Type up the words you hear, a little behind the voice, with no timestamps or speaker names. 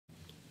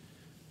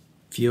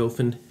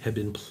Feofen had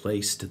been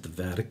placed at the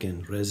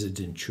Vatican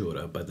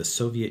Residentura by the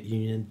Soviet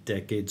Union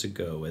decades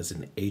ago as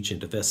an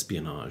agent of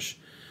espionage,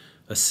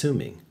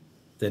 assuming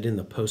that in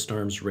the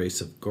post-arms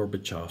race of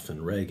Gorbachev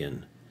and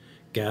Reagan,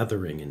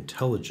 gathering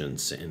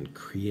intelligence and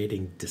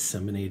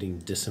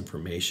disseminating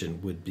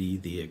disinformation would be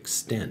the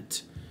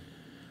extent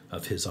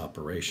of his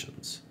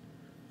operations.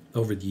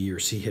 Over the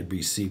years, he had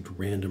received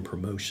random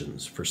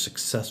promotions for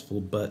successful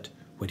but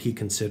what he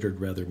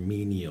considered rather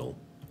menial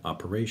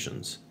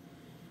operations.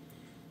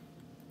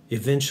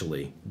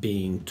 Eventually,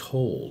 being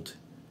told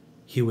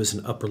he was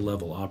an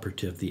upper-level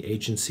operative, the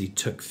agency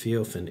took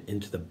Feofen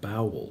into the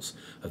bowels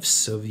of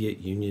Soviet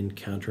Union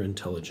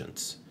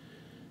counterintelligence.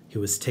 He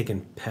was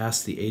taken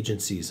past the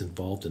agencies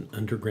involved in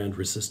underground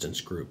resistance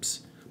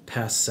groups,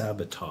 past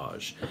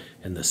sabotage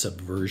and the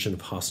subversion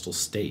of hostile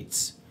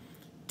states,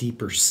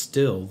 deeper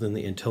still than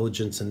the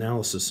intelligence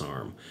analysis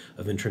arm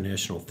of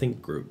international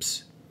think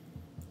groups.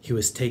 He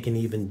was taken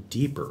even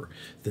deeper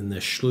than the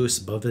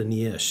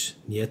Schlussbawaniech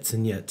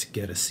Nietzenyet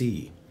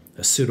Gerasi,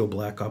 a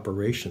pseudo-black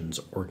operations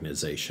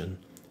organization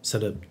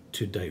set up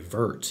to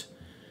divert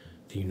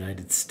the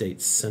United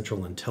States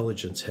Central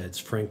Intelligence heads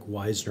Frank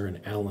Wisner and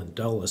Alan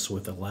Dulles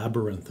with a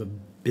labyrinth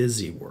of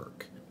busy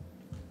work.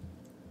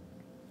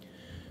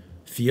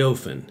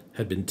 Feofen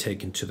had been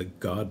taken to the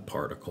God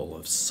particle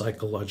of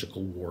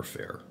psychological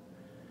warfare,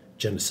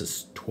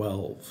 Genesis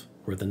 12,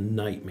 where the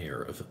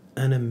nightmare of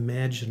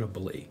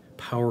unimaginably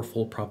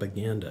powerful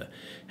propaganda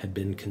had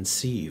been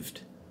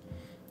conceived.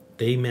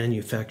 They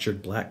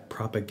manufactured black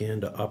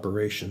propaganda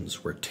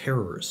operations where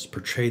terrorists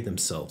portrayed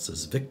themselves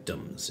as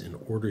victims in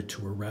order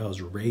to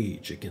arouse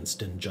rage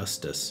against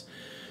injustice,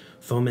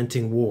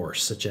 fomenting war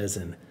such as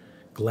in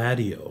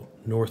Gladio,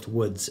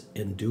 Northwoods,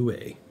 and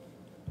Douai.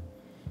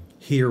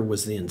 Here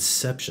was the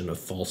inception of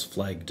false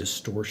flag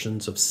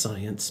distortions of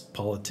science,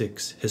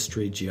 politics,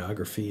 history,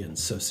 geography, and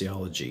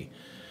sociology,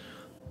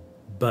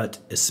 but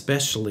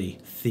especially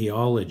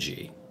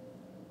theology.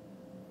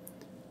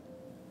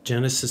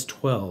 Genesis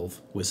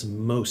 12 was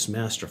most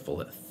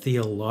masterful at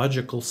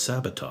theological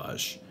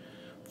sabotage,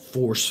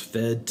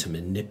 force-fed to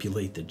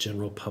manipulate the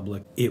general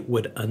public. It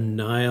would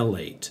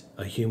annihilate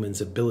a human's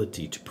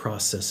ability to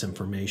process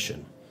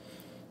information.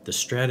 The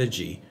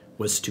strategy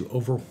was to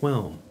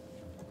overwhelm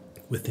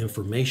with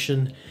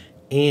information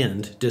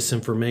and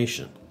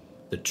disinformation.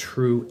 The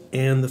true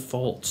and the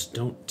false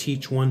don't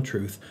teach one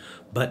truth,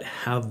 but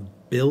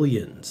have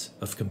billions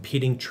of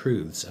competing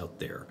truths out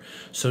there,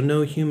 so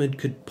no human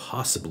could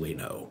possibly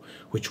know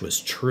which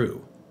was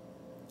true.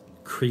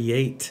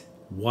 Create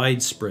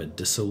widespread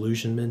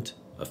disillusionment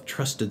of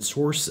trusted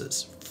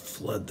sources.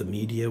 Flood the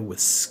media with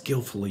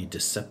skillfully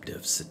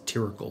deceptive,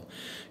 satirical,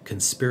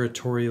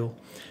 conspiratorial,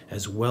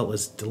 as well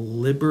as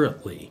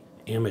deliberately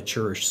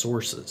amateurish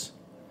sources.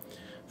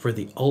 For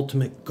the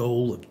ultimate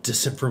goal of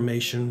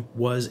disinformation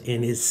was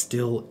and is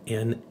still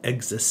an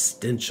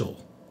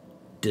existential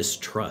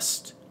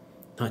distrust.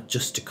 Not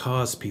just to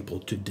cause people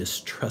to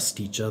distrust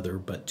each other,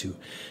 but to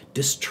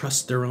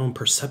distrust their own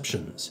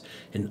perceptions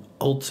and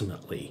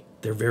ultimately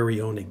their very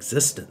own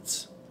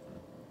existence.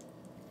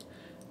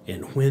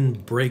 And when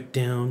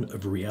breakdown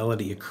of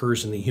reality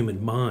occurs in the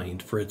human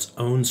mind for its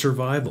own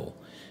survival,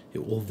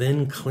 it will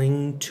then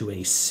cling to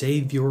a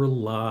savior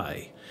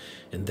lie.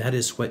 And that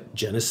is what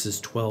Genesis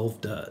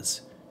 12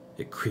 does.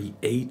 It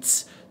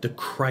creates the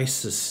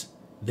crisis,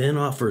 then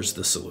offers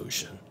the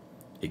solution.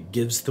 It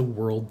gives the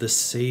world the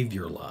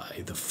savior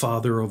lie, the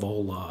father of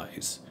all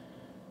lies.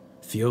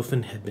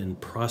 Feofen had been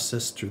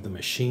processed through the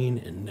machine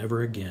and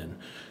never again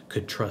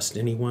could trust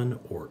anyone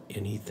or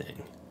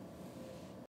anything.